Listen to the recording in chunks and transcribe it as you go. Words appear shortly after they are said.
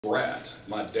brat.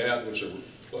 My dad was a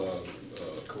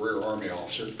career Army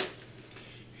officer.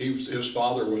 His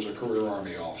father was a career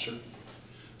Army officer.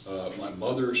 My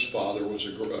mother's father was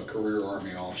a career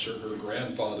Army officer. Her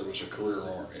grandfather was a career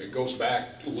Army. It goes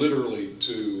back literally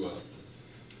to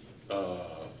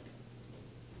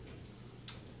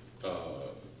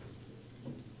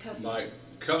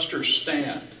Custer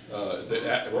Stand,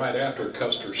 right after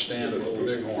Custer Stand at Little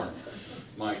Bighorn.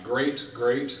 My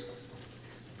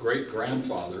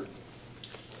great-grandfather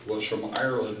was from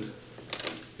Ireland.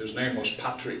 His name was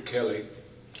Patrick Kelly.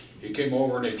 He came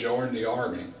over and he joined the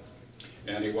Army,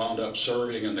 and he wound up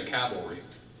serving in the cavalry,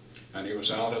 and he was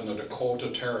out in the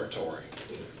Dakota Territory,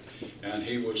 and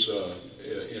he was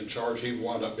in charge. He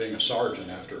wound up being a sergeant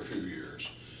after a few years,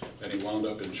 and he wound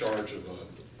up in charge of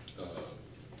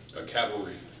a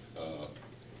cavalry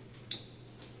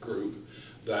group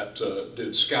that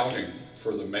did scouting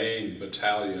for the main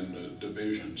battalion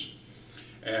divisions.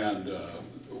 And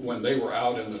when they were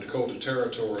out in the Dakota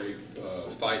Territory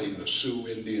fighting the Sioux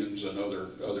Indians and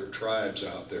other tribes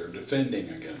out there, defending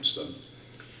against them,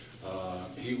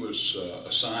 he was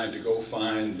assigned to go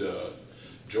find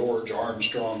George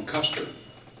Armstrong Custer.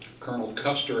 Colonel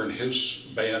Custer and his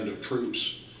band of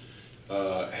troops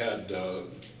had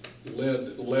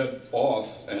led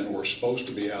off and were supposed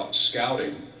to be out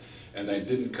scouting, and they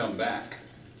didn't come back.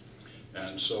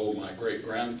 And so my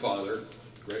great-grandfather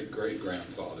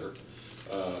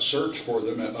searched for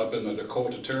them up in the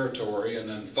Dakota Territory, and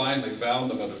then finally found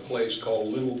them at a place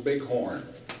called Little Bighorn.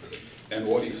 And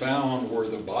what he found were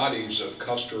the bodies of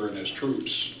Custer and his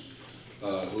troops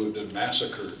who had been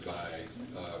massacred by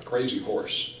Crazy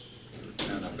Horse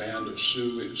and a band of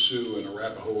Sioux and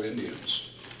Arapaho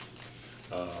Indians.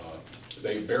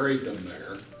 They buried them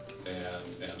there,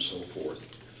 and so forth.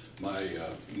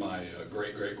 My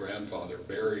great-great-grandfather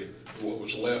buried what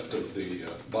was left of the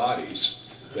bodies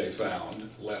they found,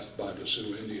 left by the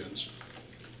Sioux Indians,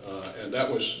 and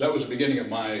that was the beginning of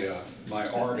my my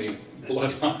Army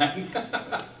bloodline.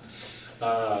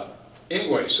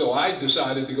 Anyway, so I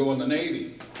decided to go in the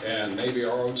Navy, and Navy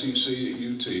ROTC at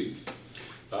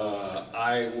UT.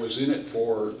 I was in it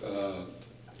for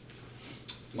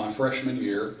my freshman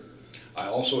year. I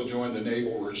also joined the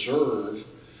Naval Reserve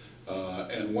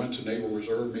and went to Naval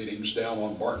Reserve meetings down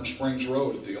on Barton Springs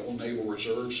Road at the old Naval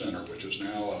Reserve Center, which is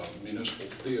now a municipal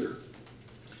theater.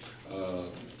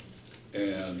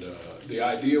 The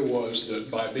idea was that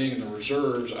by being in the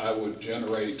reserves, I would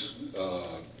generate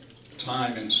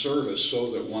time in service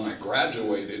so that when I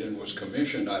graduated and was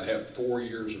commissioned, I'd have 4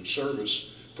 years of service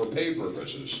for pay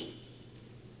purposes,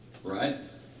 right?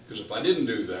 Because if I didn't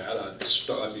do that, I'd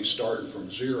be starting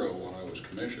from zero when I was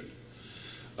commissioned.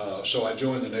 So I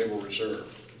joined the Naval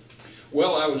Reserve.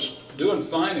 Well, I was doing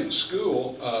fine in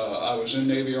school. I was in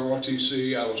Navy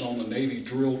ROTC. I was on the Navy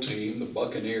drill team, the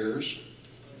Buccaneers.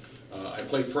 I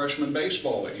played freshman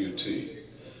baseball at UT.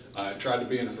 I tried to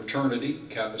be in a fraternity,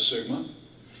 Kappa Sigma.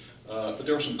 But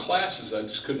there were some classes I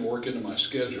just couldn't work into my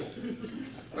schedule.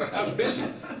 I was busy.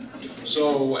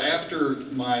 So after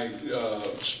my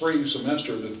spring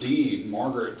semester, the dean,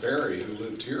 Margaret Berry, who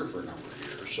lived here for a number of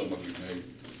years, some of you may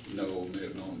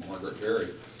have known Margaret Berry,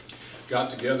 got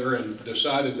together and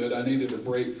decided that I needed a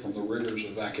break from the rigors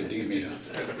of academia.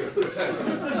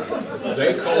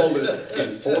 They called it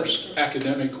enforced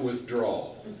academic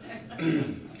withdrawal.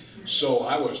 So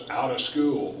I was out of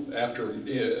school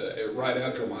right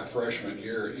after my freshman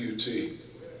year at UT.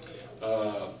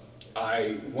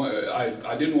 I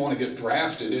didn't want to get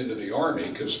drafted into the Army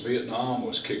because Vietnam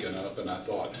was kicking up, and I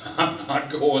thought, I'm not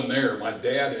going there. My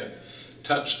dad had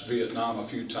touched Vietnam a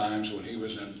few times when he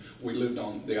was we lived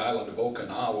on the island of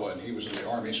Okinawa, and he was in the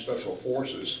Army Special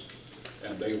Forces,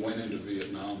 and they went into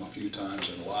Vietnam a few times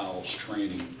in Laos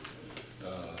training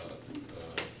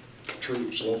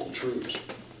troops, local troops.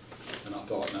 And I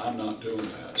thought, no, I'm not doing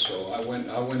that. So I went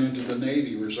into the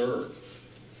Navy Reserve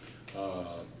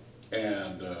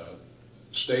and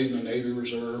stayed in the Navy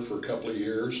Reserve for a couple of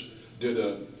years. Went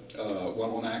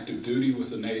on active duty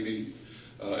with the Navy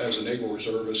as a naval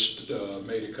reservist.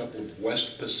 Made a couple of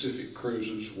West Pacific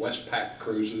cruises, Westpac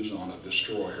cruises on a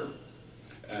destroyer,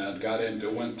 and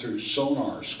went through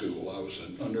sonar school. I was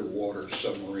an underwater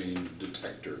submarine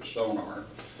detector, sonar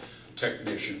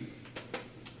technician.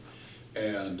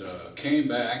 And came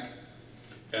back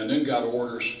and then got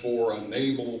orders for a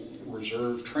Naval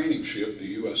Reserve training ship,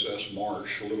 the USS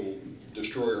Marsh, a little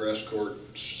destroyer escort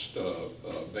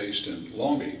based in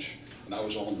Long Beach, and I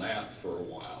was on that for a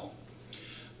while.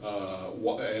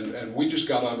 And we just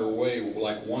got underway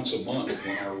like once a month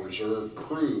when our reserve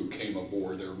crew came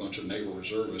aboard. There were a bunch of naval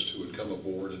reservists who would come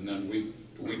aboard, and then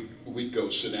we'd go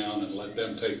sit down and let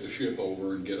them take the ship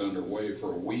over and get underway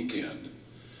for a weekend.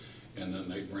 And then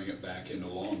they'd bring it back into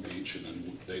Long Beach, and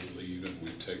then they'd leave and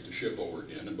we'd take the ship over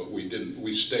again. But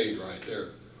we stayed right there.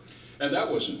 And that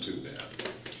wasn't too bad.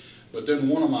 But then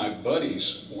one of my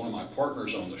buddies, one of my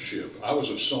partners on the ship, I was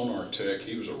a sonar tech,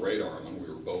 he was a radarman, we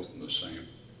were both in the same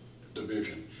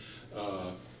division,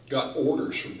 got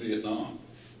orders from Vietnam.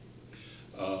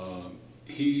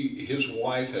 His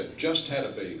wife had just had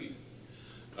a baby,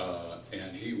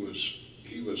 and he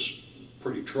was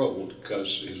pretty troubled because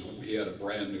he had a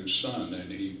brand new son, and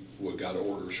he got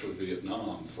orders for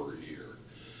Vietnam for a year.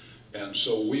 And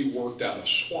so we worked out a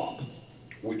swap,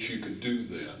 which you could do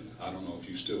then. I don't know if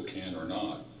you still can or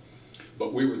not.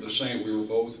 But we were the same. We were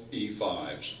both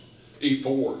E4s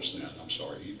then. I'm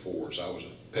sorry, E4s. I was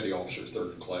a petty officer,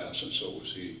 3rd class, and so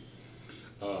was he.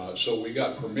 So we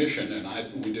got permission,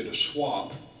 and we did a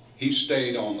swap. He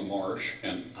stayed on the marsh,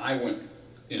 and I went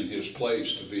in his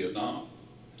place to Vietnam.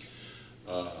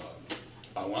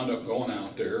 I wound up going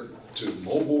out there to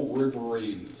Mobile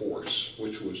Riverine Force,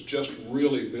 which was just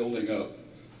really building up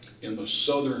in the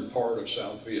southern part of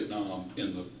South Vietnam,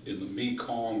 in the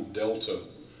Mekong Delta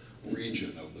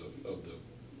region of the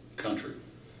country.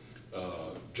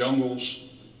 Jungles,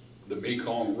 the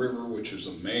Mekong River, which is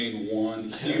the main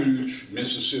one, huge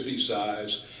Mississippi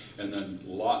size, and then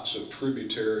lots of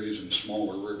tributaries and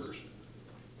smaller rivers.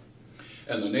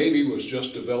 And the Navy was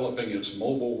just developing its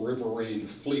mobile riverine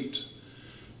fleet,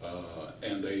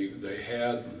 and they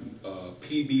had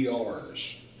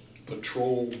PBRs,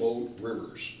 patrol boat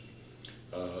rivers.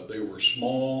 They were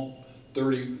small,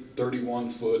 30,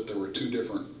 31 foot. There were 2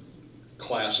 different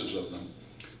classes of them.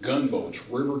 Gunboats,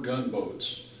 river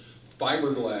gunboats,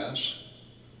 fiberglass.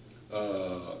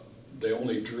 They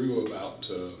only drew about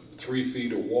 3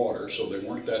 feet of water, so they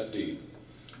weren't that deep.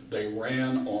 They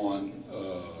ran on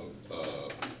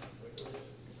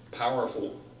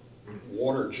powerful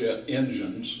water jet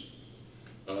engines.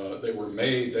 They were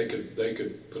made, they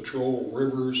could patrol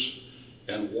rivers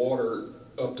and water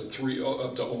up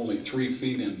to only 3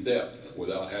 feet in depth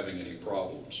without having any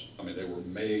problems. I mean, they were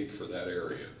made for that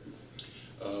area.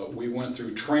 We went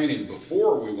through training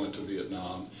before we went to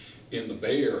Vietnam in the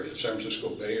Bay Area, San Francisco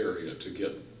Bay Area, to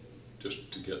get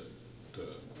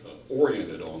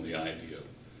oriented on the idea.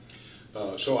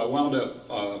 So I wound up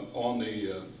on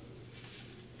the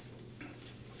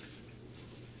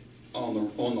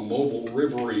Mobile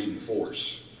Riverine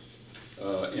Force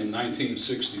in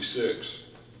 1966.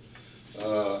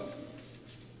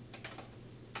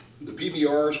 The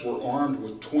PBRs were armed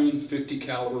with twin 50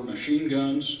 caliber machine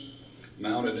guns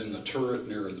mounted in the turret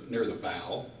near the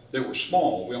bow. They were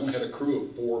small. We only had a crew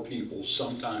of 4 people,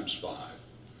 sometimes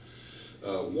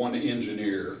 5. One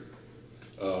engineer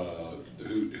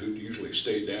who usually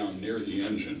stayed down near the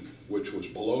engine, which was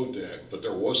below deck, but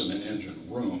there wasn't an engine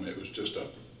room. It was just a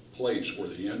place where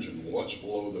the engine was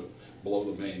below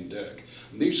the main deck.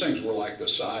 And these things were like the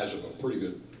size of a pretty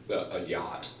good a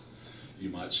yacht you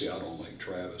might see out on Lake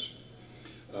Travis.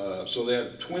 So they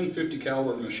had twin 50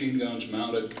 caliber machine guns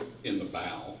mounted in the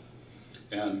bow,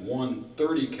 and one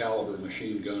 30 caliber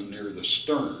machine gun near the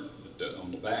stern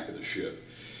on the back of the ship,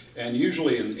 and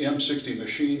usually an M60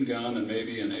 machine gun and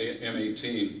maybe an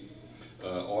M18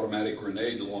 automatic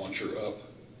grenade launcher up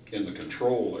in the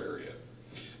control area.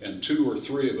 And 2 or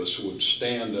 3 of us would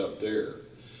stand up there.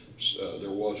 There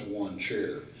was one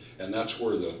chair, and that's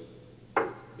where the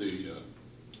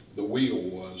wheel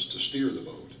was to steer the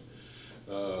boat.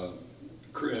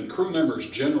 And crew members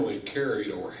generally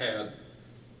carried or had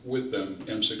with them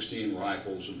M16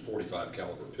 rifles and 45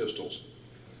 caliber pistols.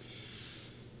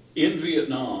 In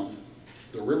Vietnam,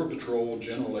 the River Patrol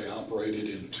generally operated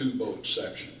in 2 boat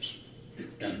sections.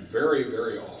 And very,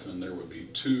 very often there would be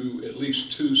at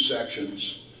least two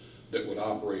sections that would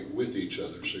operate with each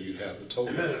other, so you'd have a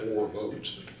total of 4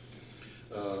 boats.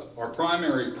 Our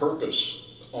primary purpose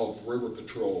of River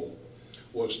Patrol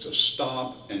was to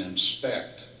stop and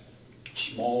inspect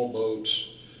small boats,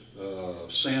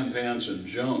 sampans and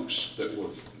junks that were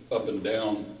up and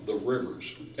down the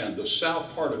rivers. And the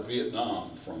south part of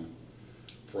Vietnam, from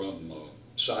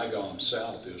Saigon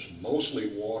south, is mostly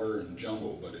water and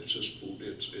jungle, but it's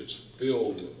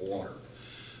filled with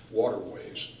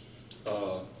waterways.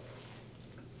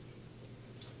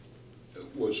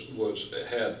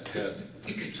 Had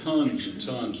tons and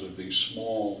tons of these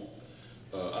small.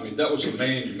 I mean, that was the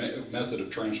main method of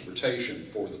transportation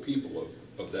for the people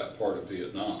of that part of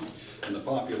Vietnam, and the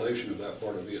population of that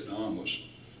part of Vietnam was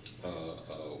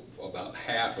about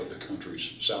half of the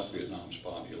country's, South Vietnam's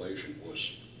population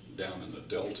was down in the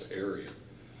Delta area.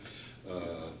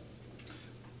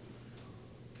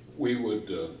 We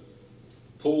would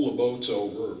pull the boats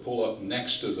over or pull up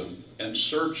next to them and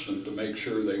search them to make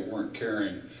sure they weren't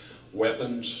carrying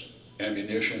weapons,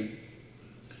 ammunition,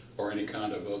 or any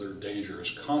kind of other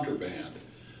dangerous contraband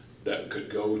that could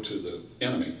go to the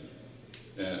enemy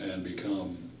and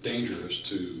become dangerous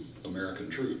to American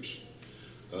troops.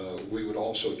 We would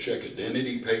also check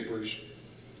identity papers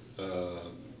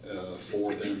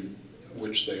for them,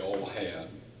 which they all had,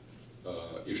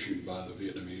 issued by the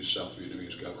Vietnamese, South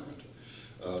Vietnamese government,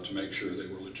 to make sure they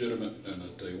were legitimate and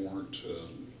that they weren't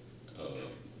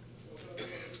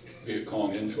Viet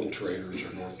Cong infiltrators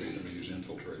or North Vietnamese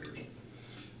infiltrators.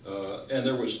 And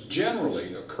there was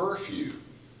generally a curfew,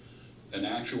 an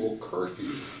actual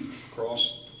curfew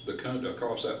across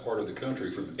that part of the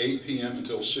country from 8 p.m.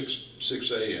 until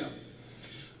 6 a.m.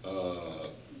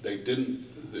 They didn't.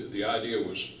 The idea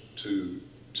was to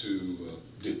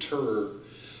deter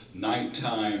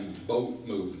nighttime boat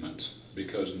movement,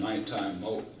 because nighttime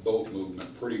boat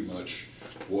movement pretty much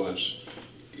was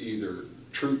either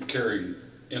carrying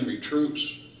enemy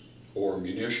troops or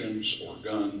munitions or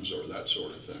guns or that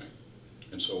sort of thing.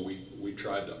 And so we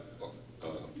tried to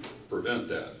prevent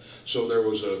that. So there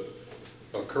was a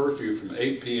curfew from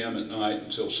 8 p.m. at night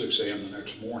until 6 a.m. the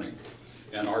next morning.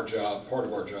 And our job, part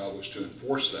of our job, was to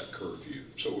enforce that curfew.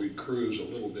 So we'd cruise a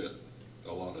little bit,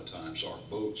 a lot of times our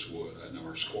boats would, and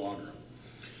our squadron,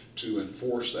 to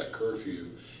enforce that curfew.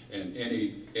 And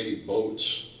any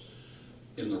boats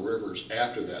in the rivers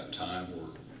after that time were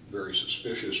very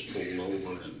suspicious, pulled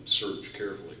over and searched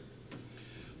carefully.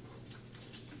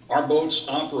 Our boats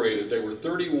operated, they were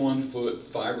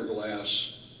 31-foot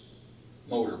fiberglass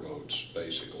motorboats,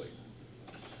 basically.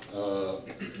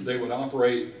 They would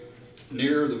operate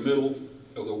near the middle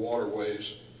of the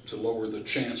waterways to lower the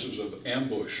chances of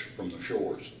ambush from the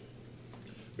shores,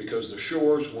 because the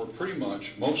shores were pretty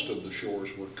much, most of the shores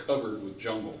were covered with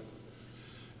jungle.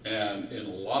 And in a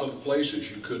lot of the places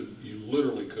you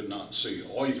literally could not see.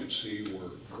 All you could see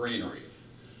were greenery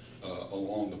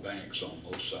along the banks on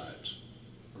both sides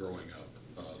growing up.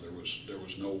 There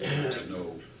was no way to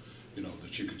know,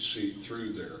 that you could see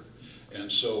through there.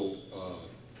 And so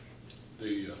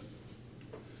the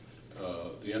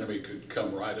enemy could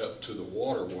come right up to the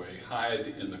waterway,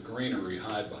 hide in the greenery,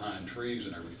 hide behind trees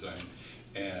and everything,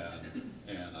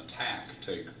 and attack,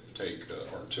 take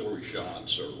artillery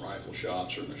shots or rifle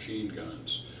shots or machine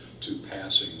guns to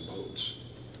passing boats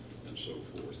and so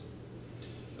forth.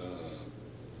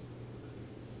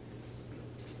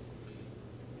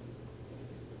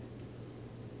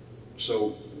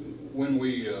 So when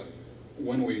we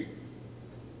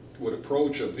would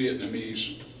approach a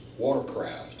Vietnamese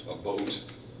watercraft, a boat,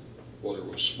 whether it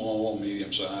was small,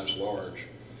 medium-sized, large,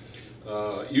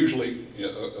 usually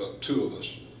two of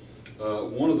us.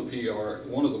 One of the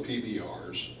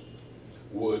PBRs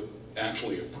would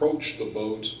actually approach the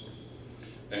boat,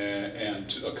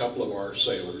 and a couple of our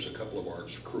sailors, a couple of our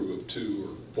crew of 2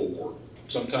 or 4,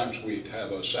 sometimes we'd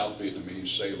have a South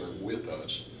Vietnamese sailor with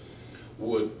us,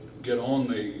 would get on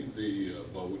the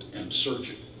boat and search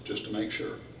it just to make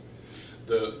sure.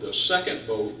 The second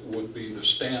boat would be the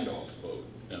standoff boat,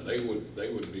 and they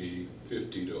would be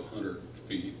 50 to 100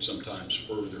 feet, sometimes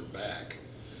further back,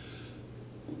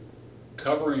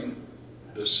 covering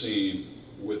the scene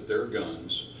with their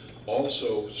guns,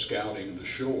 also scouting the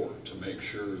shore to make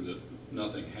sure that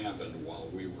nothing happened while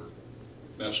we were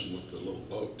messing with the little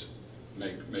boat,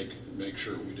 make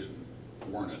sure we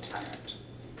weren't attacked.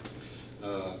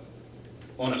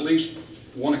 On at least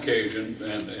one occasion,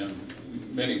 and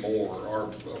many more, our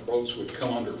boats would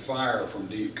come under fire from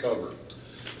deep cover.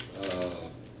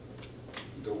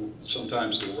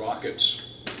 Sometimes the rockets,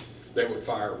 they would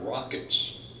fire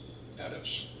rockets at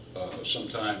us.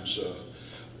 Sometimes,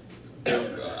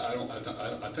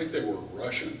 I think they were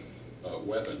Russian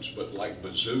weapons, but like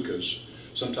bazookas.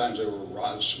 Sometimes they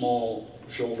were small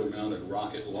shoulder-mounted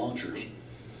rocket launchers.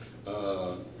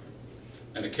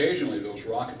 And occasionally those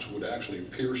rockets would actually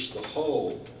pierce the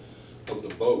hull of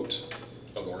the boat,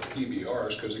 of our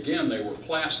PBRs, because again, they were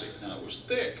plastic. Now it was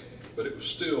thick, but it was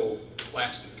still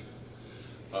plastic.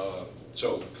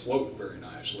 So it floated very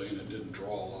nicely, and it didn't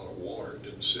draw a lot of water. It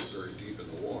didn't sit very deep in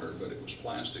the water, but it was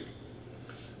plastic.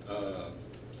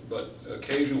 But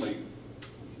occasionally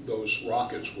those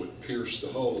rockets would pierce the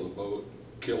hull of the boat,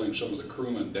 killing some of the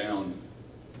crewmen down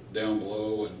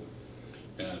below,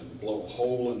 and blow a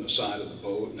hole in the side of the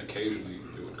boat, and occasionally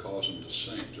it would cause them to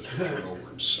sink, just to turn over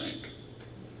and sink.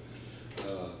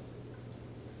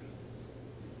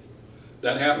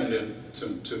 That happened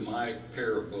to my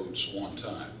pair of boats one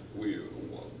time.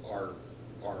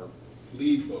 Our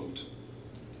lead boat,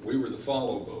 we were the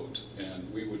follow boat,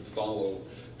 and we would follow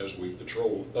as we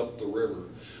patrolled up the river,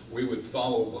 we would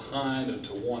follow behind and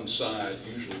to one side,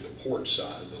 usually the port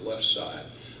side, the left side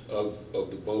of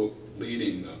the boat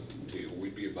leading the deal.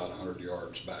 We'd be about 100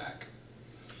 yards back.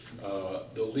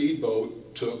 The lead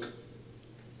boat took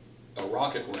a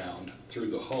rocket round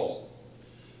through the hull.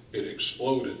 It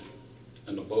exploded,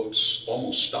 and the boat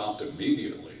almost stopped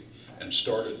immediately and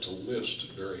started to list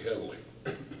very heavily.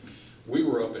 We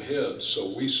were up ahead,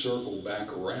 so we circled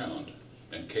back around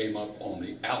and came up on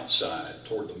the outside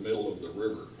toward the middle of the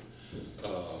river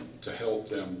to help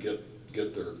them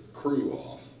get their crew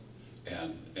off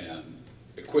and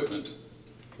equipment,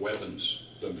 weapons,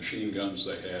 the machine guns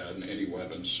they had, and any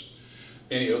weapons,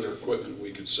 any other equipment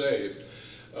we could save.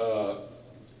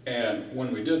 And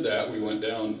when we did that, we went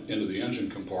down into the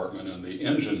engine compartment, and the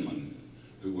engineman,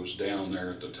 who was down there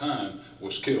at the time,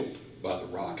 was killed by the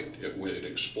rocket. It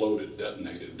exploded,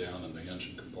 detonated down in the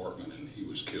engine compartment, and he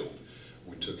was killed.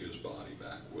 We took his body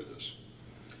back with us.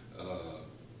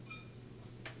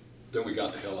 Then we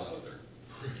got the hell out of there,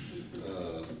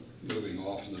 moving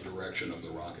off in the direction of the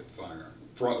rocket fire,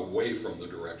 away from the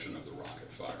direction of the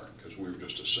rocket fire, because we were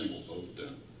just a single boat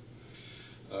then.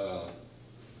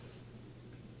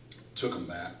 Took them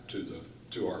back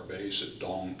to our base at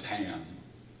Dong Tam.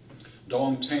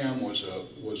 Dong Tam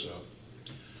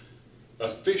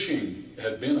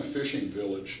had been a fishing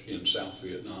village in South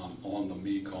Vietnam on the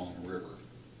Mekong River,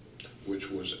 which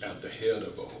was at the head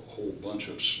of a whole bunch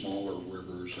of smaller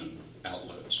rivers and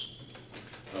outlets.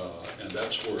 And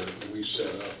that's where we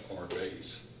set up our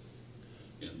base,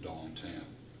 in Dong Tam.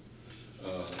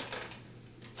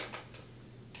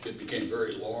 It became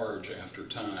very large after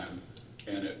time,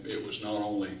 and it was not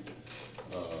only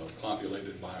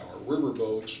populated by our river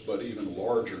boats, but even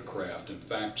larger craft. In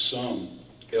fact, some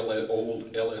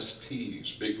old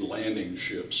LSTs, big landing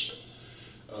ships,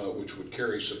 which would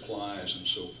carry supplies and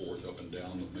so forth up and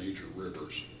down the major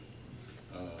rivers.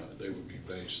 They would be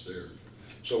based there.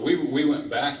 So we went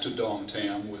back to Dong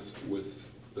Tam with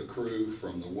the crew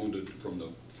from the wounded,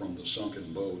 from the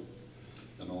sunken boat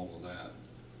and all of that.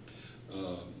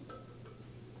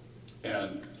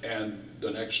 And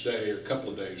the next day, or a couple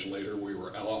of days later, we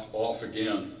were off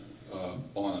again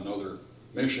on another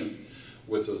mission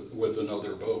with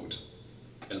another boat,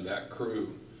 and that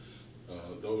crew,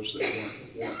 those that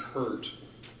weren't hurt,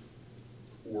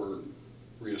 were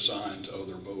reassigned to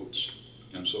other boats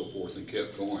and so forth, and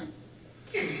kept going.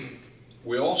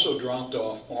 We also dropped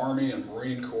off Army and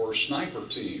Marine Corps sniper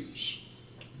teams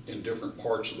in different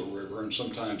parts of the river, and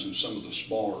sometimes in some of the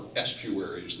smaller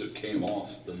estuaries that came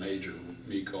off the major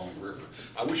Mekong River.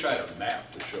 I wish I had a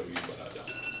map to show you, but I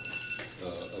don't,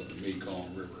 of the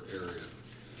Mekong River area.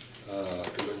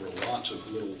 Because there were lots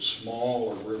of little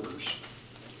smaller rivers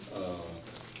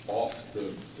off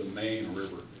the main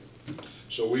river.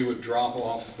 So we would drop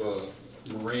off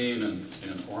Marine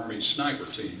and Army sniper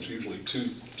teams, usually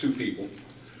two people.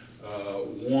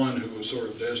 One who was sort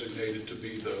of designated to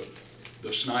be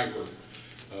the sniper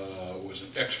was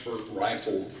an expert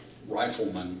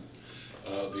rifleman.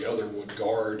 The other would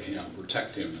guard him,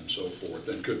 protect him, and so forth,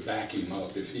 and could back him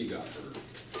up if he got hurt.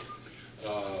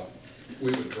 We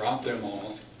would drop them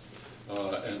off,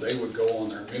 and they would go on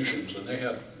their missions, and they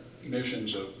had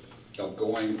missions of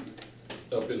going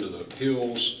up into the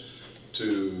hills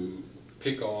to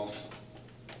pick off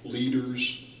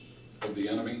leaders of the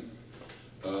enemy,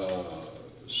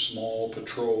 small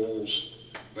patrols.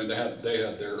 I mean, they had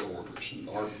their orders, and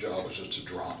our job was just to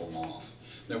drop them off.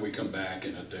 Then we come back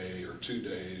in a day or 2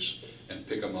 days and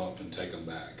pick them up and take them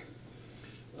back.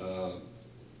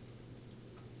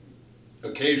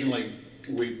 Occasionally,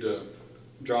 we'd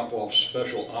drop off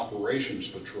special operations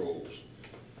patrols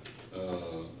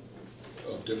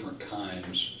of different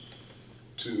kinds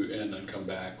and then come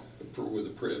back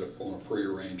on a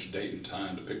prearranged date and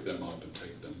time to pick them up and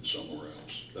take them somewhere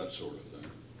else, that sort of thing.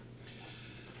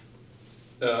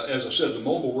 As I said, the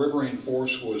mobile Riverine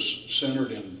force was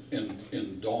centered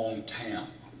in Dong Tam,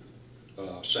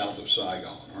 south of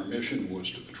Saigon. Our mission was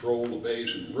to patrol the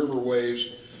bays and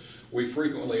riverways. We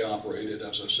frequently operated,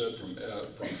 as I said, from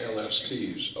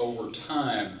LSTs. Over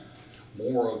time,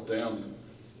 more of them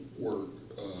were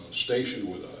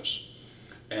stationed with us,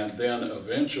 and then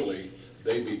eventually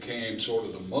they became sort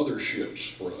of the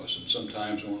motherships for us. And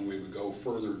sometimes when we would go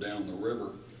further down the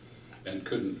river and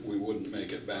we wouldn't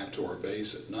make it back to our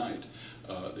base at night,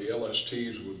 the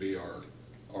LSTs would be our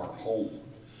home.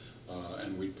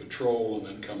 And we'd patrol and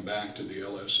then come back to the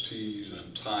LSTs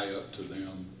and tie up to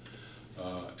them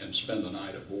and spend the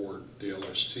night aboard the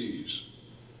LSTs.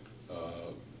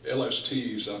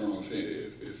 LSTs, I don't know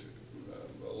if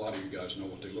a lot of you guys know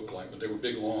what they look like, but they were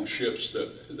big long ships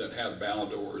that had bow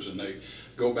doors, and they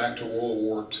go back to World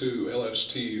War II.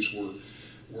 LSTs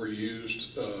were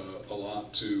used a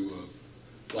lot to,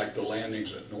 like the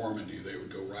landings at Normandy. They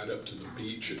would go right up to the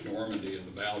beach at Normandy, and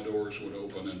the bow doors would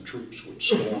open and troops would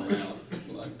storm out,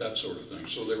 like that sort of thing.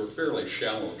 So they were fairly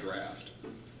shallow draft,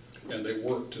 and they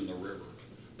worked in the river.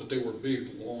 But they were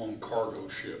big, long cargo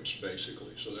ships,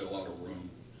 basically, so they had a lot of room.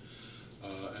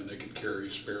 And they could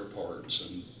carry spare parts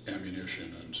and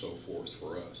ammunition and so forth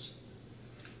for us.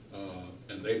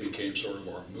 And they became sort of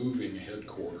our moving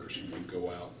headquarters, and we'd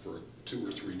go out for a 2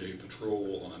 or 3 day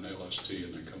patrol on an LST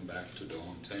and then come back to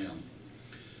Dongtan.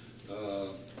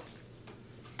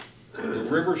 The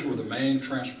rivers were the main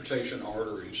transportation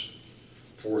arteries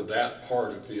for that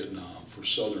part of Vietnam, for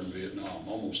southern Vietnam,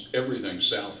 almost everything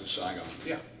south of Saigon.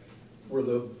 Yeah. Were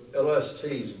the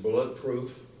LSTs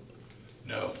bulletproof?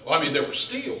 No. I mean, they were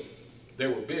steel. They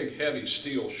were big, heavy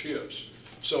steel ships.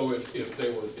 So if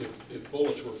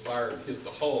bullets were fired and hit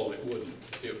the hull,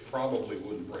 it probably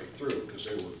wouldn't break through, because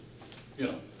they were, you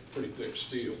know, pretty thick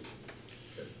steel.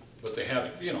 But they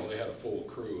had, you know, they had a full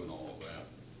crew and all of that.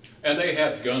 And they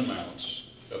had gun mounts,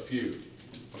 a few.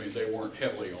 I mean, they weren't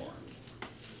heavily armed.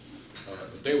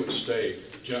 But they would stay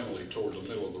generally toward the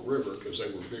middle of the river, because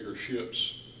they were bigger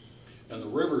ships. And the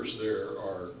rivers there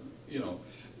are, you know,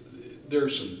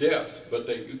 there's some depth, but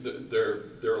there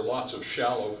are lots of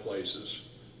shallow places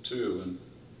too, and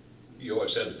you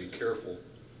always had to be careful.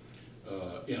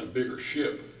 In a bigger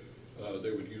ship,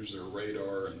 they would use their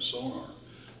radar and sonar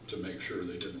to make sure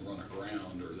they didn't run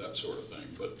aground or that sort of thing.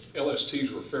 But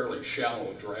LSTs were fairly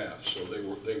shallow drafts, so they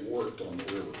worked on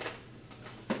the river.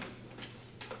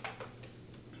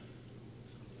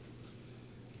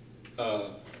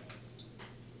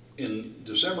 In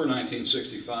December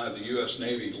 1965, the U.S.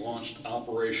 Navy launched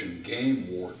Operation Game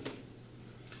Warden,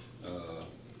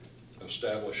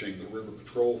 establishing the River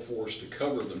Patrol Force to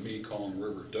cover the Mekong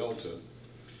River Delta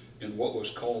in what was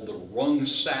called the Rung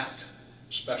Sat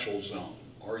Special Zone,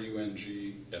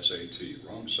 R-U-N-G-S-A-T,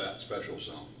 Rung Sat Special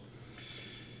Zone.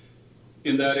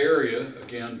 In that area,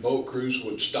 again, boat crews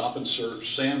would stop and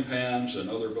search sampans and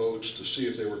other boats to see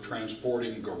if they were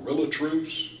transporting guerrilla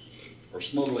troops or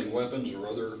smuggling weapons or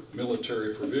other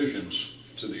military provisions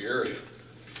to the area.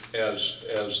 As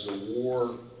the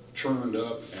war churned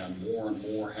up and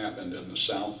more happened in the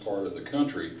south part of the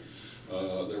country,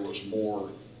 there was more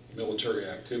military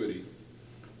activity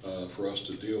for us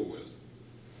to deal with.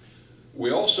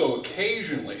 We also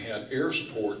occasionally had air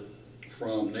support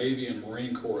from Navy and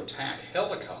Marine Corps attack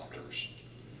helicopters.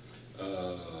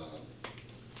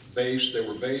 They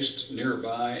were based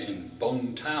nearby in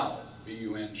Vung Tau,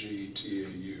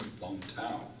 V-U-N-G-T-A-U, Vung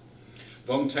Tau.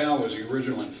 Vung Tau was the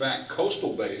original, in fact,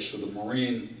 coastal base for the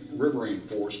Marine Riverine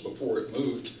Force before it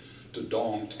moved to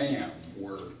Dong Tam,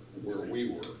 where we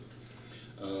were,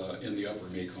 in the upper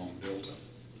Mekong Delta.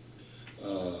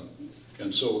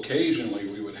 And so occasionally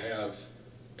we would have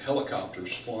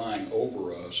helicopters flying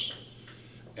over us,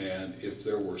 and if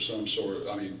there were some sort of,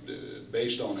 I mean,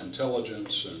 based on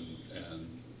intelligence and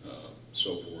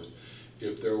so forth,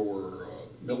 if there were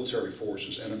military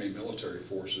forces, enemy military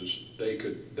forces, they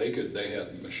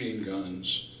had machine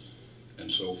guns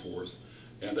and so forth,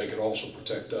 and they could also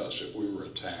protect us. If we were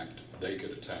attacked, they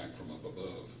could attack from up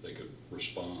above. They could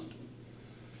respond.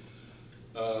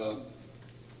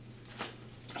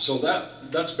 So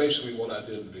that's basically what I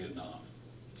did in Vietnam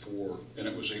and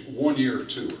it was a one-year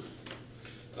tour.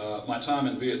 My time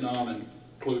in Vietnam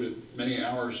included many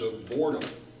hours of boredom,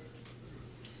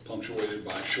 punctuated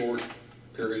by short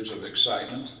periods of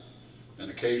excitement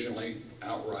and occasionally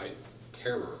outright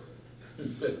terror.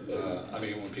 I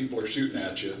mean, when people are shooting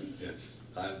at you,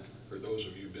 for those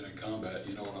of you who've been in combat,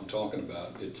 you know what I'm talking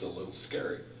about. It's a little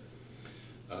scary.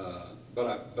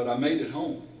 But I made it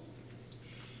home.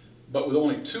 But with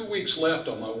only 2 weeks left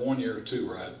on my one-year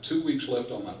tour, I had 2 weeks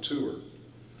left on my tour,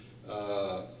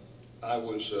 I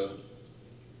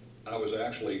was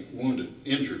actually wounded,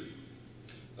 injured.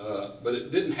 But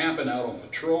it didn't happen out on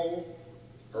patrol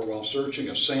or while searching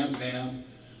a sampan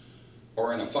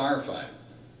or in a firefight.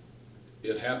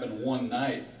 It happened one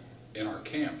night in our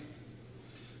camp.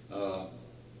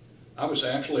 I was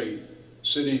actually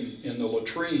sitting in the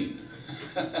latrine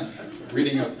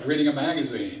reading a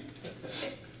magazine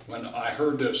when I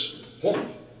heard this whoomp,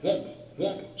 whoomp,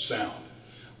 whoomp sound,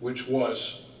 which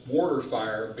was mortar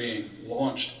fire being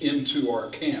launched into our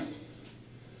camp.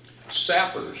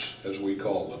 Sappers, as we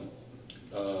call them,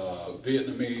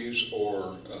 Vietnamese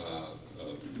or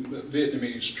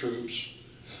Vietnamese troops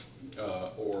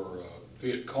or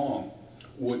Viet Cong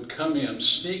would come in,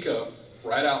 sneak up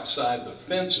right outside the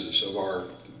fences of our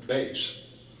base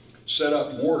set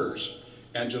up mortars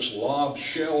and just lob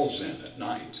shells in at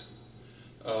night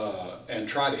and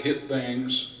try to hit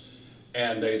things.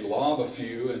 And they'd lob a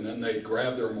few, and then they'd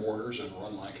grab their mortars and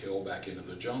run like hell back into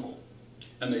the jungle.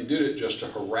 And they did it just to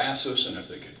harass us, and if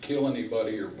they could kill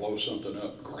anybody or blow something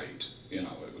up, great. You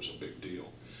know, it was a big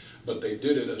deal. But they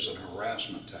did it as a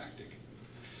harassment tactic.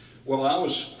 Well, I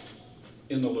was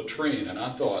in the latrine, and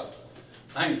I thought,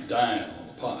 I ain't dying on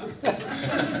the pot.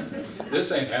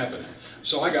 This ain't happening.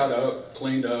 So I got up,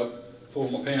 cleaned up,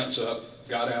 pulled my pants up,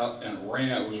 got out, and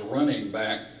ran. I was running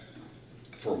back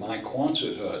for my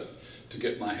Quonset hut to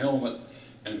get my helmet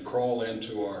and crawl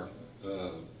into our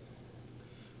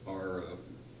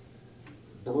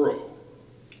burrow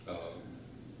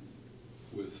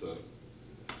with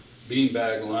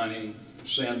beanbag lining,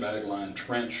 sandbag line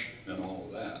trench, and all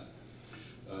of that.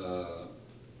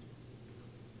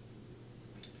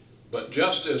 But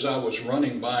just as I was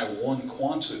running by one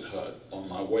Quonset hut on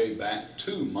my way back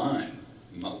to mine,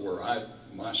 where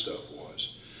my stuff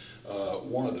was,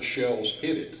 one of the shells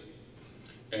hit it,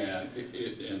 and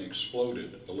it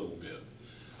exploded a little bit.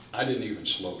 I didn't even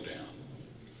slow down.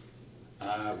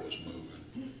 I was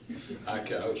moving. I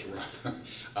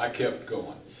kept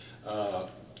going. I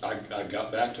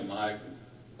got back to my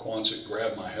Quonset,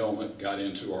 grabbed my helmet, got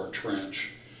into our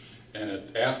trench,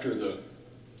 and after the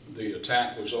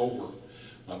attack was over,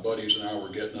 my buddies and I were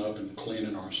getting up and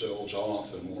cleaning ourselves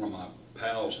off, and one of my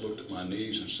pals looked at my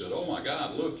knees and said, "Oh my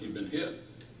God, look, you've been hit."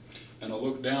 And I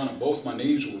looked down and both my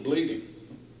knees were bleeding.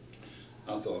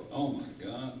 I thought, oh my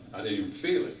God, I didn't even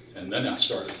feel it. And then I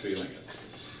started feeling it,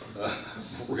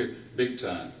 big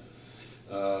time.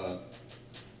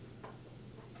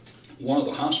 One of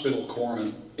the hospital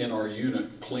corpsmen in our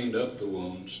unit cleaned up the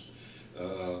wounds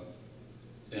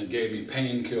and gave me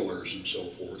painkillers and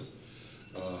so forth.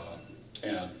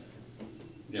 And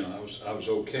you know, I was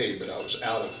okay, but I was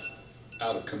out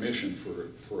of commission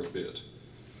for a bit.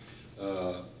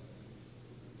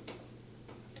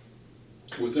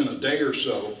 Within a day or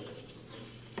so,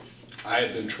 I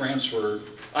had been transferred.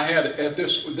 I had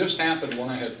this happened when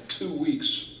I had 2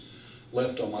 weeks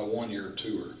left on my one-year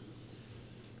tour.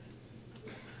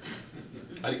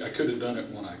 I could have done it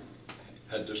when I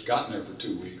had just gotten there for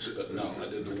 2 weeks, but no, I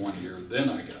did the 1 year, then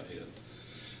I got hit.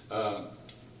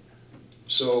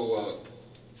 So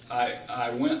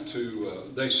I went to,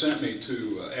 they sent me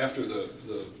to, after the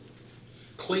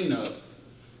cleanup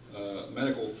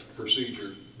medical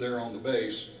procedure there on the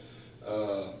base,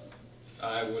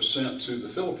 I was sent to the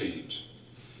Philippines,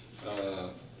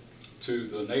 to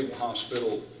the Naval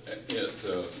Hospital at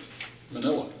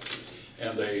Manila,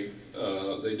 and they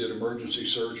did emergency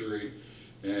surgery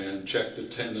and checked the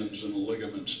tendons and the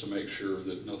ligaments to make sure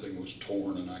that nothing was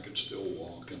torn and I could still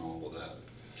walk and all of that.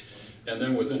 And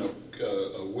then within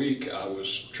a week, I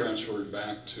was transferred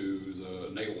back to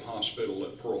the Naval Hospital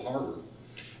at Pearl Harbor,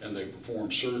 and they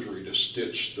performed surgery to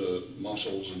stitch the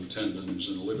muscles and tendons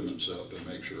and ligaments up and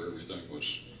make sure everything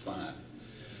was fine.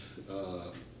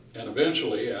 And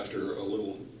eventually, after a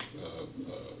little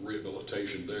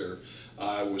rehabilitation there,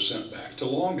 I was sent back to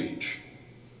Long Beach,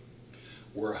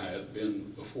 where I had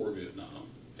been before Vietnam.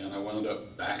 And I wound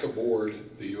up back aboard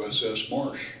the USS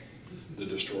Marsh, the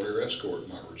destroyer escort,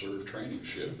 my reserve training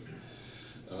ship.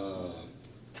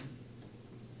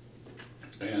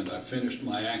 And I finished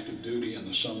my active duty in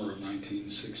the summer of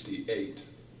 1968,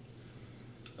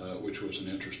 which was an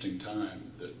interesting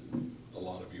time that a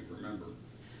lot of you remember,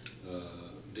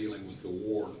 dealing with the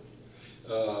war.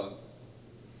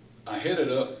 I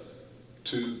headed up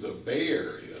to the Bay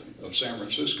Area of San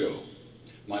Francisco.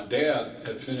 My dad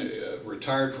had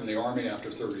retired from the Army after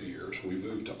 30 years. We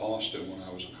moved to Austin when I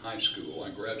was in high school.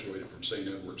 I graduated from St.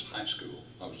 Edward's High School.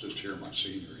 I was just here my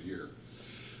senior year.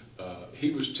 He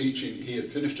was teaching, he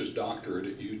had finished his doctorate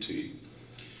at UT,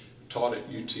 taught at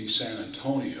UT San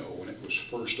Antonio when it was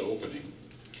first opening,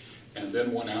 and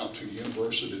then went out to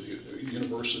University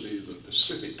of the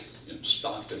Pacific in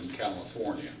Stockton,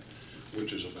 California,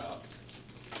 which is about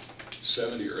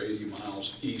 70 or 80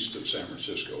 miles east of San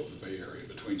Francisco, the Bay Area,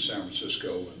 between San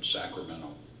Francisco and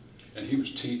Sacramento. And he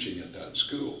was teaching at that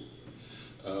school.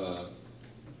 I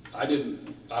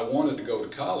wanted to go to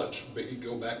college,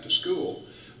 go back to school,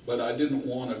 but I didn't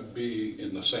want to be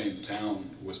in the same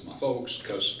town with my folks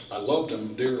because I loved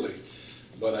them dearly,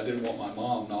 but I didn't want my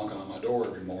mom knocking on my door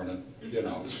every morning, you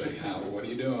know, to say, what are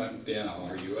you doing? You know,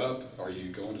 are you up? Are you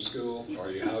going to school?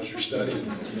 How's your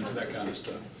studying? You know, that kind of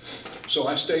stuff. So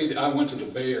I went to the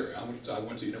Bay Area. I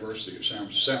went to the University of San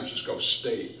Francisco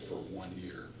State for 1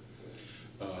 year.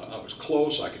 I was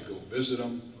close, I could go visit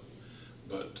them,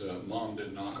 but Mom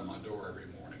didn't knock on my door every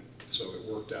morning, so it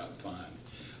worked out fine.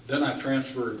 Then I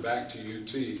transferred back to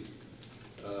UT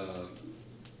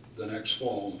the next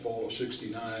fall, in fall of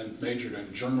 '69, majored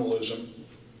in journalism,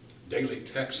 Daily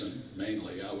Texan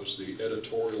mainly. I was the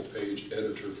editorial page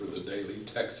editor for the Daily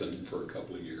Texan for a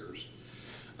couple of years.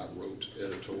 I wrote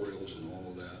editorials and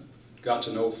all of that. Got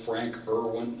to know Frank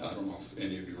Irwin. I don't know if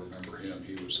any of you remember him.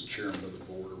 He was the chairman of the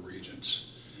Board of Regents.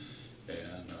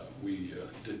 And we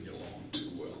didn't get along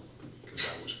too well because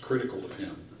I was critical of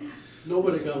him.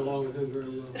 Nobody got along with him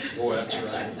very well. Oh, that's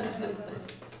right.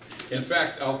 In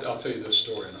fact, I'll tell you this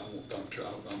story, and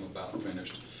I'm about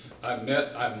finished. I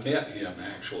met him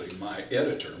actually. My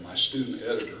editor, my student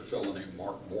editor, a fellow named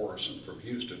Mark Morrison from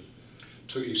Houston.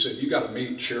 So he said, "You got to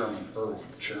meet Chairman Irwin,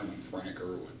 Chairman Frank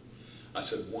Irwin." I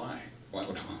said, "Why? Why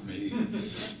would I meet him?"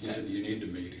 He said, "You need to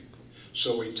meet him."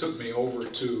 So he took me over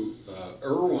to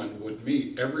Irwin would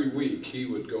meet every week. He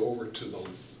would go over to the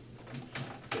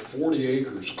 40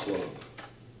 Acres Club.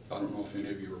 I don't know if any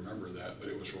of you remember that, but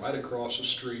it was right across the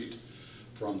street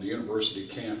from the university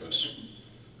campus,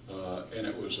 and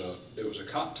it was a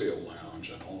cocktail lounge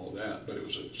and all of that. But it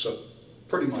was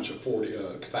pretty much a 40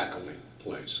 faculty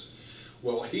place.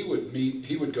 Well, he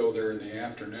would go there in the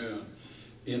afternoon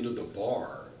into the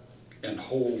bar and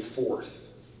hold forth.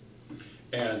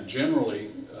 And generally,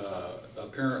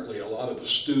 apparently, a lot of the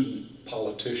student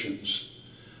politicians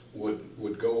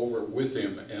would go over with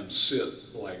him and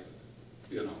sit like,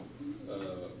 you know,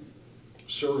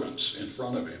 servants in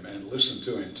front of him and listen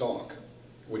to him talk,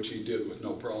 which he did with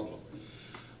no problem.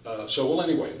 Well,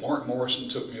 anyway, Mark Morrison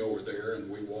took me over there, and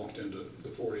we walked into the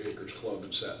 40 Acres Club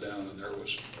and sat down, and there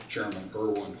was Chairman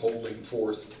Irwin holding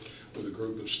forth with a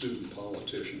group of student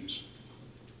politicians.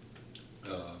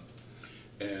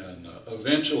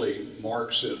 Eventually,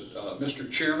 Mark said, "Mr.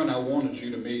 Chairman, I wanted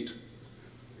you to meet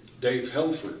Dave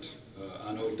Helfert.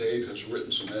 I know Dave has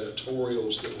written some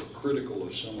editorials that were critical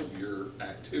of some of your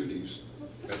activities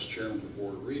as chairman of the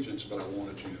Board of Regents, but I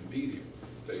wanted you to meet him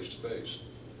face to face."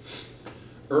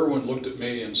 Irwin looked at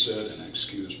me and said, and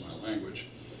excuse my language,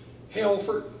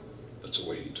 "Helfert," that's the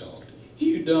way he talked,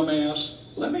 "you dumbass,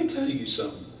 let me tell you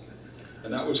something."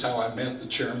 And that was how I met the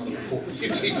chairman of the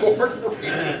UT Board of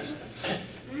Regents.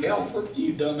 "Helfert,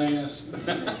 you dumbass."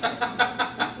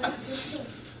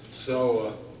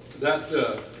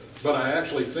 But I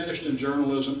actually finished in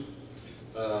journalism.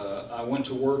 I went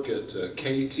to work at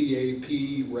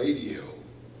KTAP Radio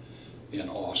in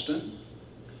Austin.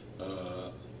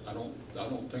 I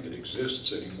don't think it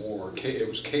exists anymore. It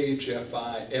was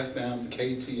KHFI FM,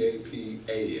 KTAP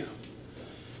AM,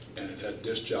 and it had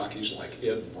disc jockeys like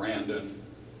Ed Brandon,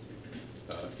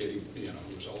 Eddie,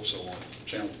 who was also on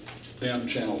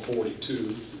Channel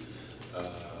 42,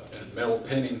 and Mel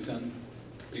Pennington,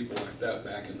 people like that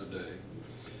back in the day.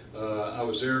 I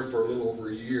was there for a little over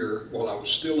a year while I was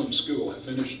still in school. I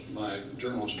finished my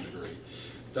journalism degree.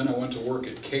 Then I went to work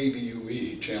at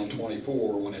KVUE, Channel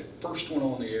 24, when it first went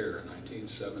on the air in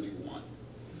 1971.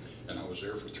 And I was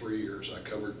there for 3 years. I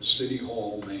covered City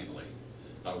Hall mainly.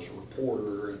 I was a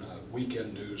reporter and a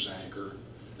weekend news anchor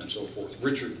and so forth.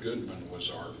 Richard Goodman was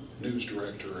our news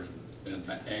director and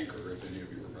anchor, if any of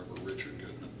you remember Richard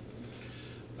Goodman.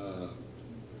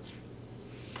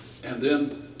 And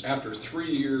then after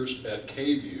 3 years at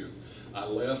KVUE, I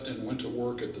left and went to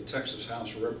work at the Texas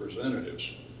House of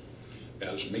Representatives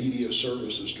as media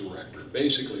services director,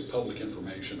 basically public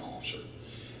information officer.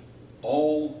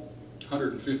 All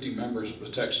 150 members of the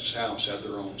Texas House had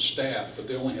their own staff, but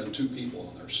they only had 2 people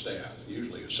on their staff,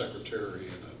 usually a secretary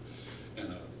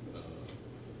and a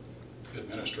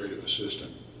administrative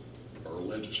assistant or a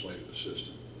legislative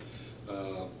assistant.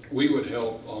 We would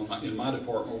help, in my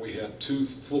department we had 2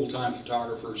 full-time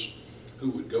photographers who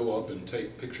would go up and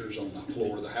take pictures on the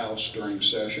floor of the House during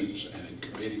sessions and in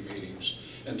committee meetings,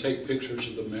 and take pictures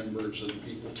of the members and the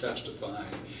people testifying,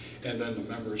 and then the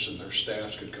members and their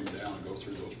staffs could come down and go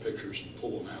through those pictures and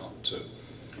pull them out to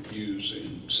use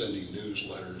in sending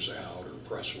newsletters out or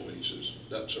press releases,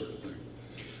 that sort of thing.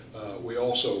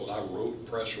 I wrote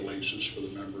press releases for the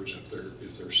members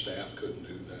if their staff couldn't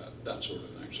do that sort of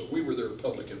thing. So we were their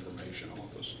public information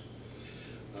office.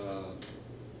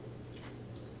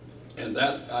 And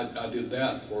I did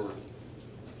that for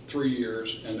 3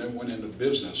 years, and then went into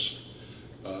business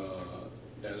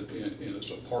as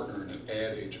a partner in an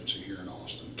ad agency here in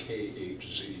Austin,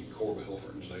 KHZ, Corba,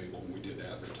 Helfert, and Zabel. We did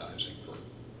advertising for,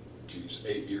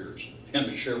 8 years.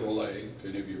 Henna Chevrolet, if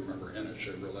any of you remember Henna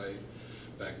Chevrolet,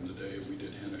 back in the day, we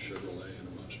did Henna Chevrolet and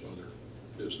a bunch of other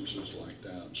businesses like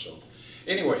that. So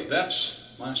anyway, that's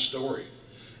my story.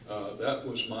 That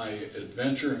was my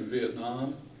adventure in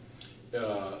Vietnam.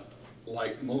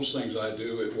 like most things I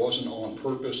do, it wasn't on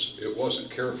purpose. It wasn't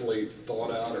carefully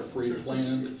thought out or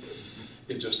pre-planned.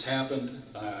 It just happened.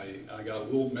 I got a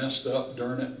little messed up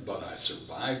during it, but I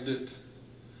survived it.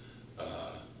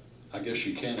 I guess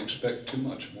you can't expect too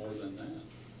much more than that,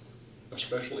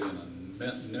 especially in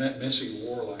a messy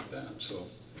war like that. So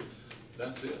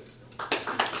that's it.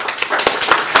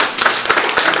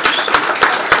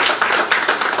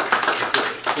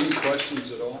 Any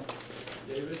questions at all?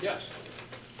 David? Yes.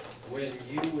 When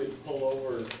you would pull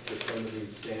over to some of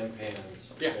these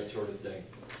sampans, Yeah. that sort of thing,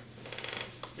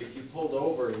 if you pulled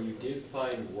over and you did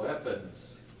find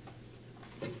weapons,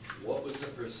 what was the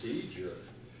procedure?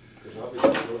 Because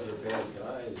obviously those are bad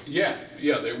guys.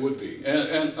 Yeah, they would be.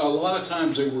 And a lot of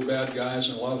times they were bad guys,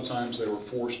 and a lot of times they were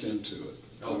forced into it.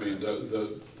 Okay. I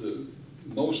mean,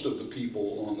 most of the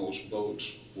people on those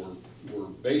boats were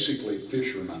basically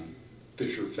fishermen,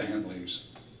 fisher families.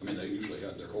 I mean, they usually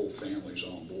had their whole families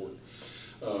on board.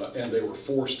 And they were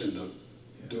forced into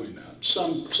doing that.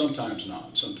 Sometimes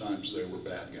not. Sometimes they were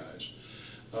bad guys.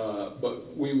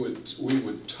 But we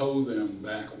would tow them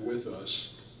back with us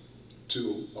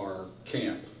to our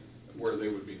camp where they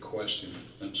would be questioned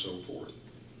and so forth.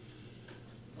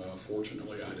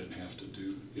 Fortunately, I didn't have to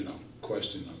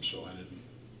question them, so I didn't,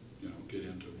 get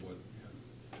into what,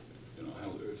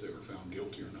 how, if they were found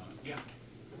guilty or not. Yeah.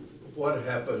 What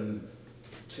happened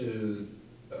to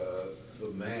the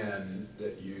man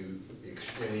that you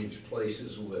exchanged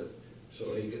places with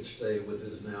so he could stay with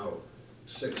his now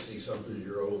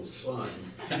 60-something-year-old son?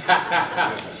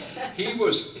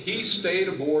 He stayed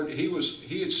aboard.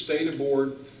 He had stayed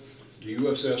aboard the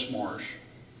USS Marsh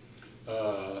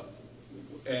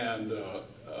and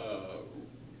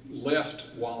left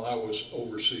while I was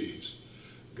overseas.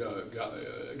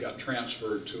 Got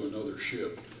transferred to another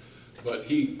ship, but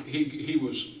he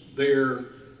was there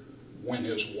when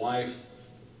his wife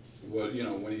was,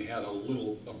 when he had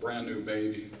a brand new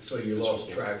baby. So you lost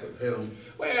track of him?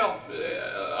 Well,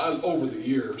 over the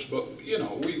years, but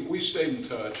we stayed in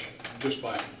touch just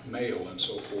by mail and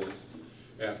so forth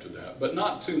after that, but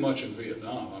not too much in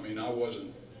Vietnam. I mean, I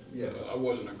wasn't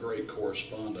a great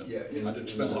correspondent. Yeah, I didn't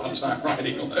spend a lot of time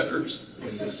writing letters.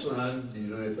 And the son, do you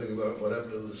know anything about what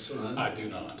happened to the son? I do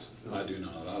not. I do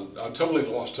not. I totally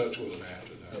lost touch with him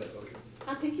after that. Yeah, okay.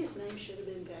 I think his name should have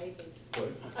been David. What?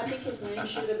 I think his name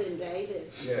should have been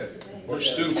David. Yeah. Or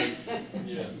stupid.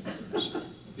 Yeah.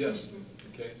 Yes.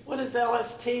 Okay. What does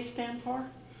LST stand for?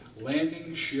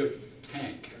 Landing ship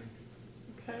tank.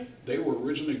 Okay. They were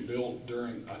originally built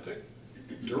during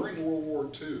World War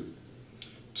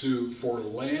II for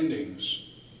landings,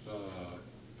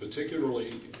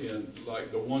 particularly in,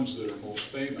 like, the ones that are most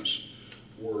famous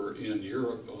were in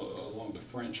Europe along the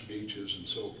French beaches and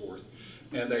so forth.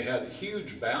 And they had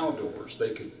huge bow doors. They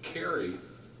could carry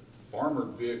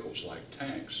armored vehicles like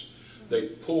tanks.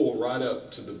 They'd pull right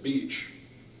up to the beach,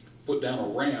 put down a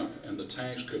ramp, and the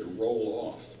tanks could roll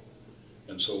off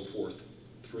and so forth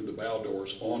through the bow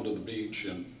doors onto the beach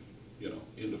and,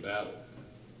 into battle.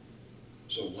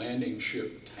 So landing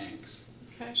ship tanks.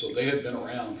 Okay. So they had been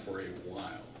around for a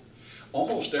while.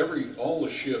 Almost all the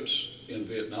ships in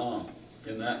Vietnam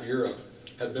in that era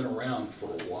had been around for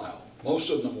a while.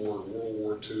 Most of them were World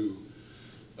War II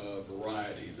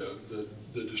variety.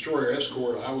 The destroyer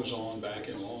escort I was on back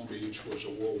in Long Beach was a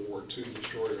World War II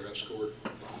destroyer escort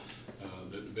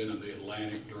that had been in the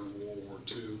Atlantic during World War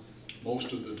II.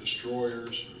 Most of the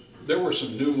destroyers, there were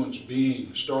some new ones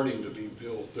starting to be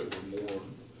built that were more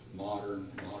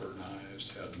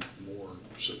modernized, had more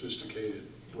sophisticated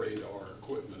radar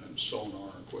equipment and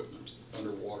sonar equipment,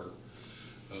 underwater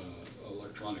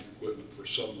electronic equipment for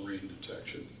submarine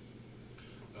detection.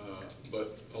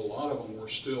 But a lot of them were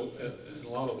still, a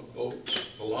lot of the boats,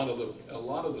 a lot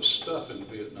of the stuff in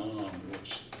Vietnam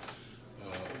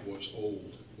was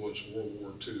old, was World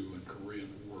War II and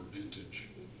Korean War vintage.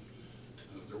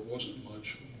 There wasn't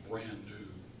much brand new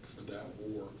for that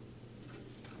war.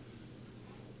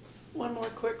 One more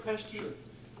quick question. Sure.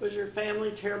 Was your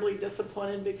family terribly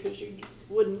disappointed because you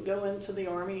wouldn't go into the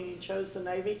Army and you chose the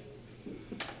Navy?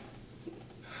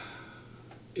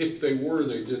 If they were,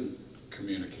 they didn't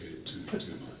communicate it to me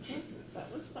too much.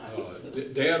 That was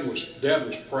nice. Dad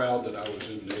was proud that I was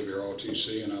in Navy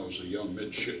ROTC and I was a young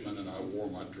midshipman and I wore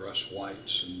my dress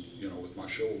whites and with my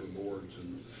shoulder boards,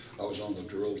 and I was on the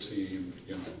drill team,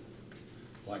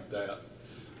 like that.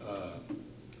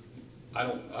 I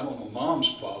don't know Mom's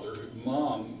father.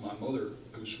 My mother,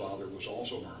 whose father was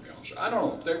also an Army officer. I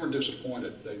don't know. They were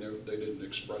disappointed. They didn't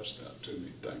express that to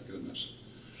me. Thank goodness.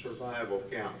 Survival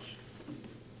counts.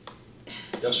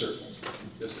 Yes, sir.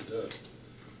 Yes, it does.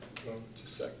 Just a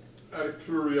second. Out of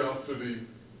curiosity,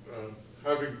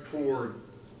 having toured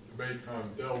the Mekong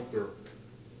Delta,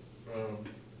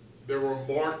 there were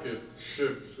market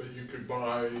ships that you could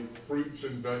buy fruits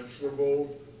and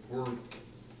vegetables. Were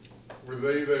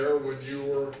they there when you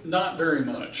were? Not very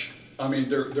much. I mean,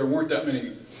 there weren't that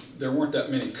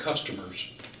many customers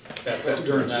at that,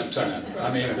 during that time.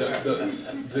 I mean,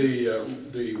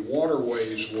 the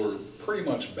waterways were pretty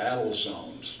much battle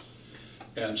zones.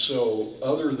 And so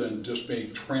other than just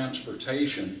being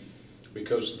transportation,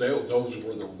 because those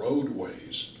were the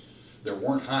roadways, there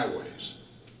weren't highways.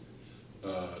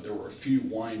 There were a few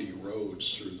windy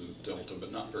roads through the Delta,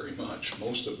 but not very much.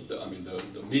 Most of the, I mean,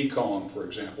 the Mekong, for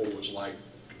example, was like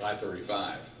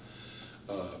I-35.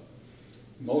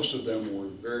 Most of them were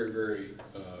very, very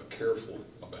careful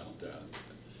about that.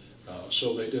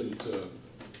 So they didn't,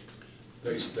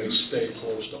 they stayed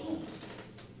close to home.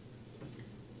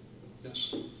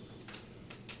 Yes?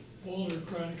 Walter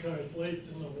Cronkite, late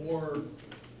in the war,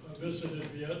 visited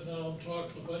Vietnam,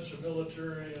 talked to a bunch of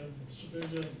military and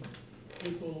civilian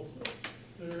people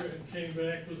there, and came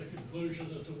back with the conclusion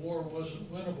that the war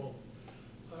wasn't winnable.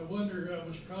 I wonder, I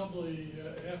was probably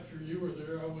after you were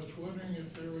there, I was wondering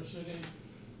if there was any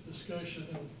discussion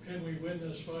of can we win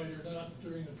this fight or not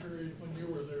during the period when you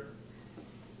were there.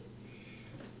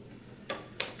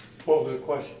 What was the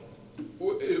question?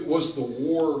 Was the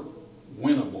war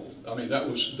winnable? I mean, that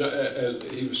was, as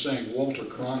he was saying, Walter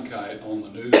Cronkite on the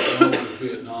news went over to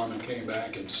Vietnam and came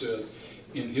back and said,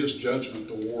 in his judgment,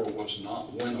 the war was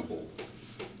not winnable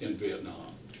in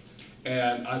Vietnam.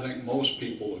 And I think most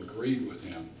people agreed with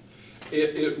him.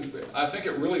 I think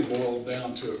it really boiled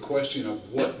down to a question of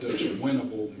what does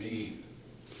winnable mean?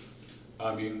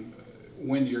 I mean,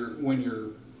 when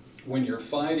you're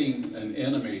fighting an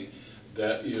enemy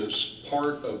that is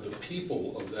part of the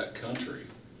people of that country.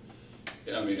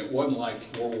 I mean, it wasn't like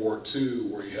World War II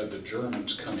where you had the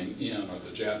Germans coming in or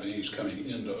the Japanese coming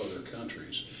into other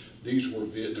countries. These were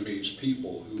Vietnamese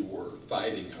people who were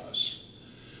fighting us.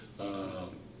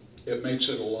 It makes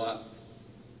it a lot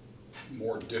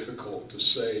more difficult to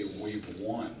say we've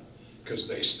won, because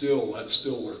that's still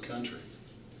their country.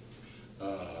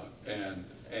 And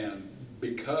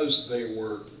because they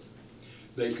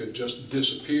could just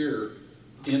disappear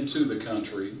into the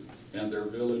country and their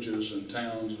villages and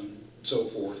towns and so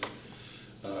forth,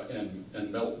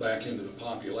 and melt back into the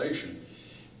population,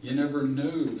 you never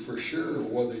knew for sure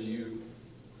whether you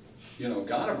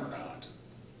got them or not.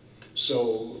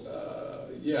 So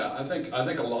yeah, I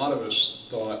think a lot of us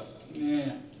thought,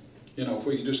 if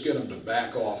we could just get them to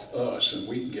back off us and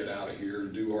we can get out of here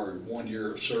and do our 1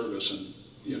 year of service and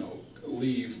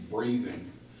leave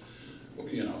breathing,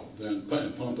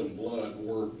 then pumping blood,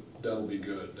 that'll be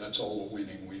good. That's all the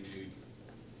winning we need.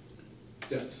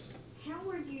 Yes. How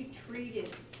were you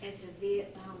treated as a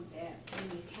Vietnam vet when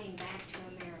you came back to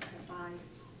America by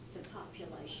the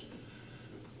population?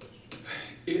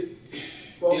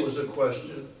 What was the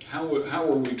question? How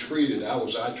were we treated? How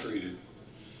was I treated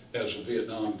as a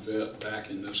Vietnam vet back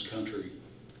in this country?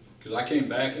 Because I came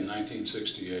back in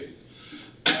 1968.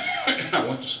 I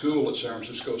went to school at San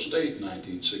Francisco State in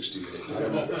 1968. I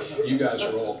don't know, you guys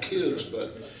are all kids,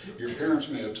 but your parents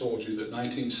may have told you that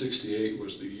 1968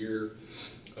 was the year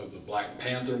of the Black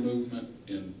Panther movement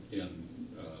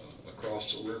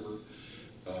across the river,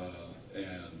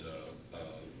 and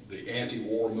the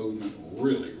anti-war movement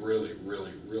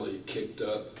really kicked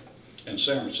up. And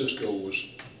San Francisco was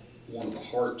one of the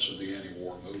hearts of the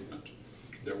anti-war movement.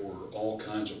 There were all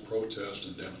kinds of protests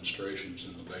and demonstrations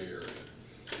in the Bay Area.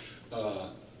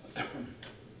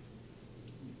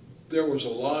 There was a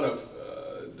lot of,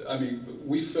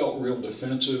 we felt real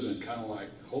defensive and kind of like,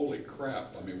 holy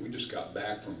crap, we just got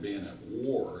back from being at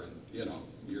war and,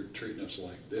 you're treating us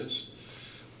like this.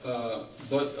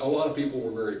 But a lot of people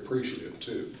were very appreciative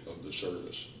too of the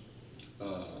service.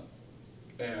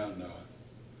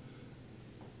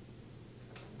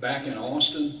 Back in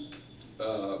Austin,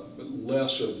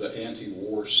 less of the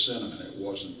anti-war sentiment. It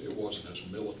wasn't as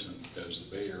militant as the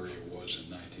Bay Area was in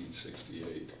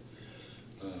 1968.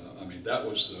 That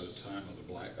was the time of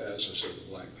as I said, the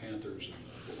Black Panthers and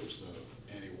what was the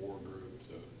anti-war group,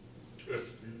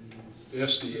 the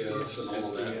SDS and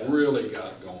all that really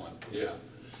got going. Yeah.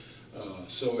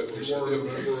 So it was. You weren't a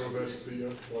member of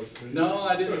SDS like me? No,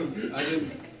 I didn't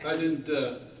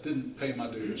pay my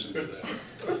dues into that.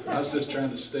 I was just trying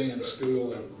to stay in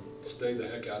school and stay the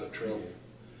heck out of trouble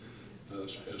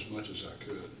as much as I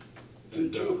could.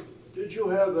 And, Did you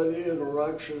have any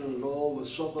interaction at all with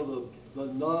some of the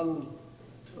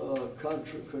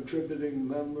contributing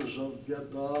members of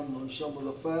Vietnam, and some of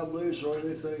the families or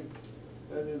anything?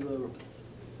 Any of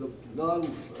the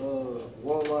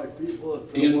non-warlike people?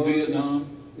 in Vietnam?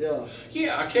 Yeah,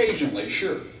 Yeah, occasionally,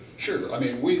 sure, sure. I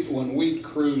mean, when we'd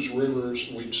cruise rivers,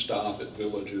 we'd stop at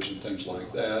villages and things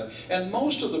like that. And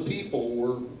most of the people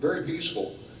were very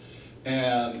peaceful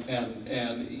and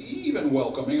even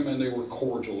welcoming. I mean, they were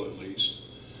cordial at least.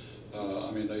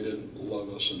 I mean, they didn't love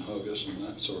us and hug us and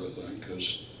that sort of thing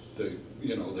because they,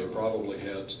 you know, they probably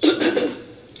had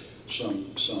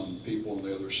some people on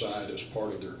the other side as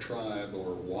part of their tribe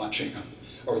or watching them,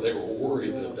 or they were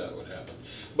worried that that would happen.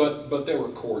 But they were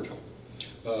cordial.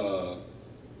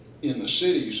 In the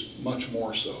cities, much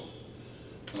more so,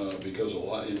 because a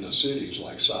lot in the cities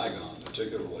like Saigon,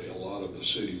 particularly, a lot of the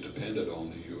city depended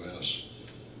on the U.S.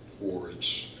 for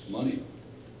its money,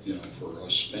 you know, for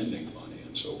us spending money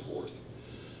and so forth.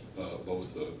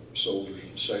 Both the soldiers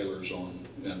and sailors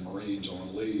and Marines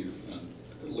on leave and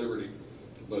liberty,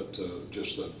 but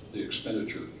just the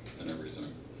expenditure and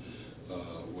everything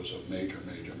was a major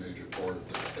part of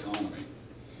the economy.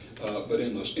 But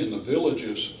in the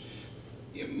villages,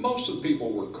 most of the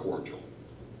people were cordial,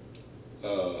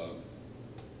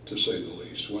 to say the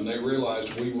least. When they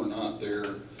realized we were not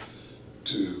there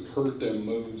to hurt them,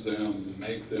 move them,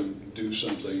 make them do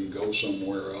something, go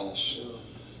somewhere else,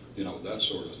 you know, that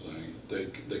sort of thing,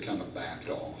 they kind of backed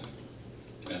off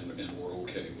and were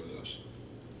okay with us.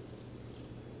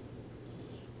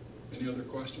 Any other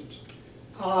questions?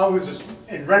 I was just,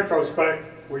 in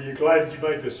retrospect, were you glad you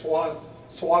made the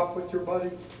swap with your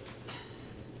buddy?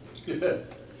 In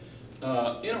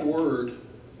a word,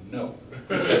 no.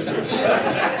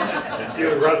 You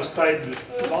would rather stay in the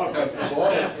long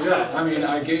Yeah, I mean,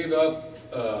 I gave up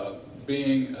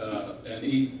being an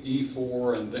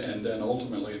E4 and then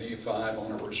ultimately an E5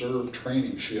 on a reserve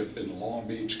training ship in Long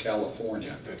Beach,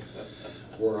 California,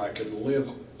 where I could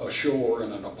live ashore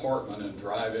in an apartment and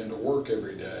drive into work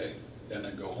every day and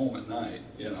then go home at night,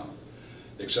 you know,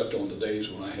 except on the days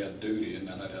when I had duty, and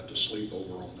then I'd have to sleep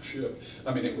over on the ship.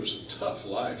 I mean, it was a tough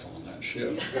life on that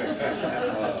ship.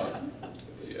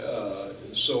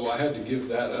 So I had to give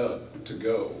that up to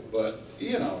go. But,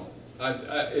 you know,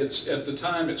 it's at the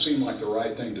time it seemed like the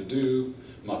right thing to do.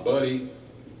 My buddy,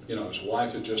 you know, his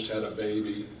wife had just had a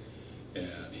baby,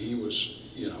 and he was,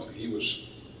 you know, he was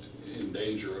in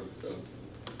danger of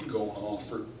going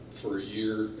off for a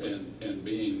year and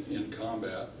being in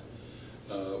combat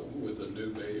with a new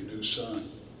baby, new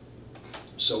son.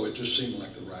 So it just seemed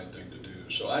like the right thing to do.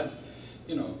 So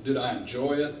you know, did I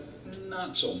enjoy it?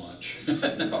 Not so much.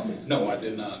 No, I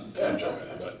did not enjoy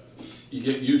it, but you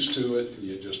get used to it.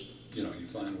 You just, you know, you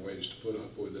find ways to put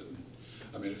up with it. And,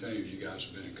 I mean, if any of you guys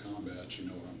have been in combat, you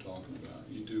know what I'm talking about.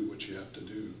 You do what you have to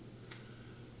do.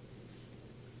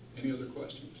 Any other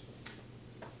questions?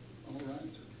 All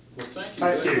right. Well, thank you.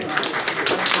 Thank you.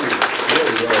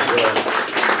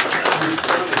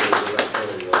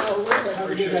 I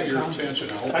appreciate your attention.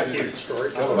 I hope I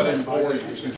didn't bore you.